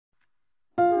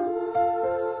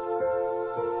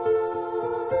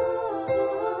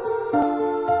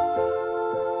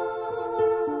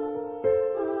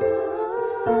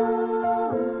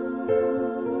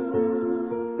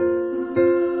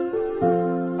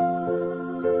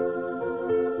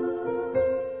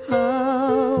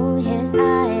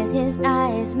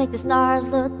make the stars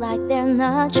look like they're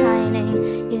not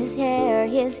shining. His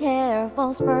hair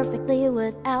falls perfectly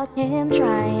without him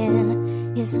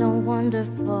trying. He's so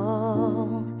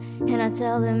wonderful, and I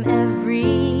tell him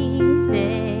every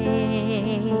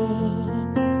day.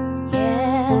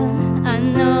 Yeah, I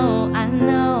know,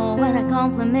 when I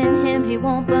compliment him, he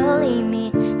won't believe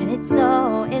me. And it's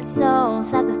so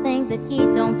sad to think that he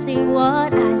don't see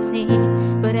what I see.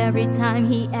 But every time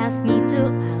he asks me to,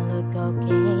 I look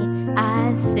okay,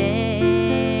 I say.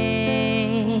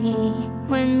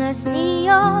 When I see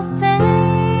your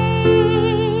face,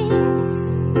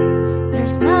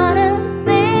 there's not a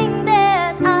thing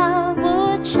that I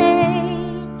would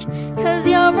change. 'Cause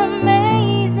you're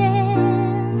amazing,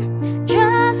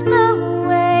 just the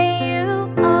way you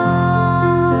are.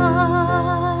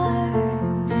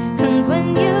 And when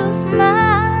you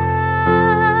smile,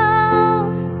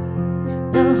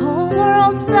 the whole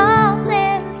world stops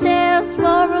and stares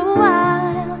for a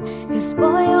while. 'Cause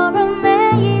boy, you're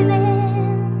amazing,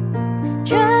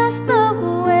 just the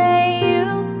way you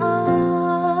are.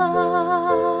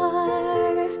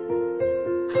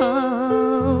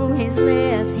 Oh, his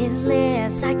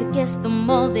lips, I could kiss them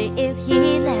all day if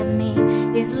he let me.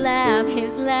 His laugh, he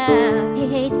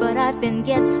hates, but I've been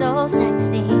get so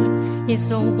sexy. He's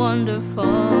so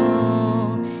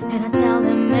wonderful, and I tell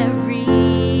him every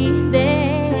day.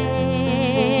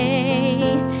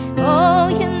 Oh,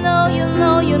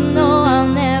 you know, I'll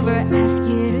never ask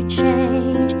you to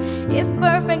change. If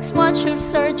perfect's what you're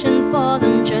searching for,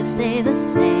 then just stay the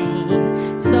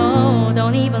same. So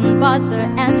don't even bother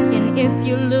asking if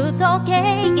you look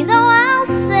okay. You know I'll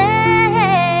say,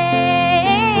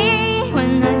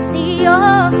 when I see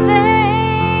your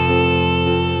face,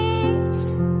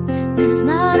 there's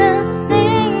not a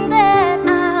thing that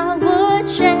I would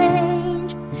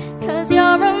change. 'Cause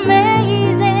you're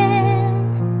amazing,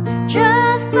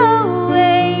 just the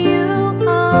way you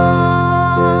are.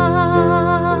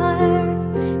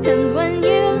 And when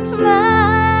you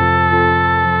smile,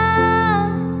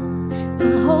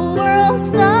 the whole world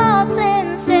stops and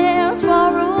stares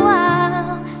for a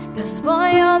while. 'Cause boy,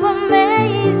 you're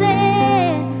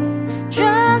amazing,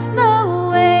 just the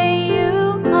way you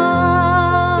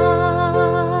are.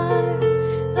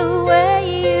 The way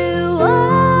you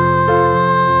are,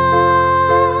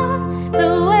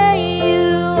 the way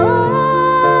you are.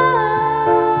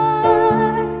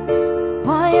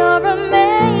 Boy, you're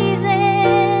amazing,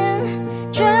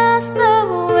 just the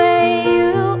way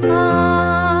you are.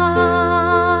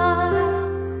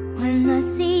 When I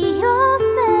see your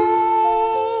face,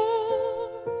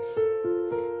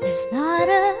 there's not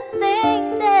a thing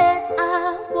that I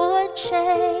would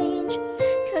change.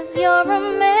 'Cause you're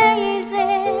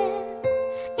amazing,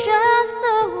 just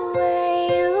the way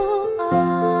you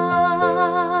are.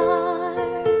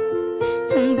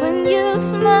 And when you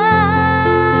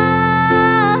smile,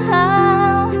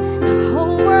 the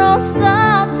whole world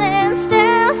stops and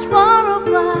stares for a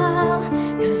while.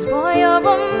 'Cause boy, you're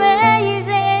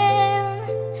amazing,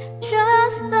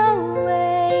 just the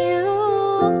way you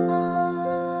are.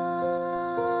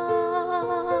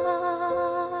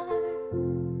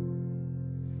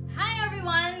 Hi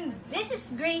everyone, this is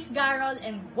Garrol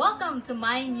and welcome to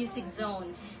my music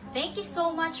zone. Thank you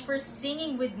so much for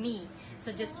singing with me.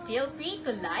 So just feel free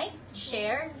to like,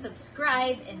 share,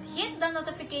 subscribe, and hit the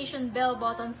notification bell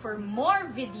button for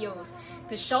more videos.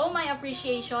 To show my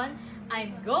appreciation,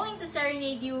 I'm going to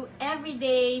serenade you every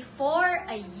day for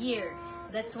a year.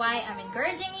 That's why I'm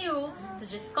encouraging you to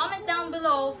just comment down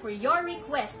below for your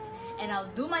request and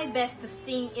I'll do my best to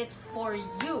sing it for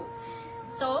you.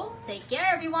 So take care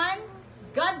everyone,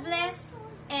 God bless,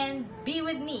 and be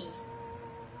with me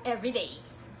every day.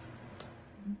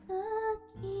 A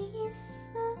kiss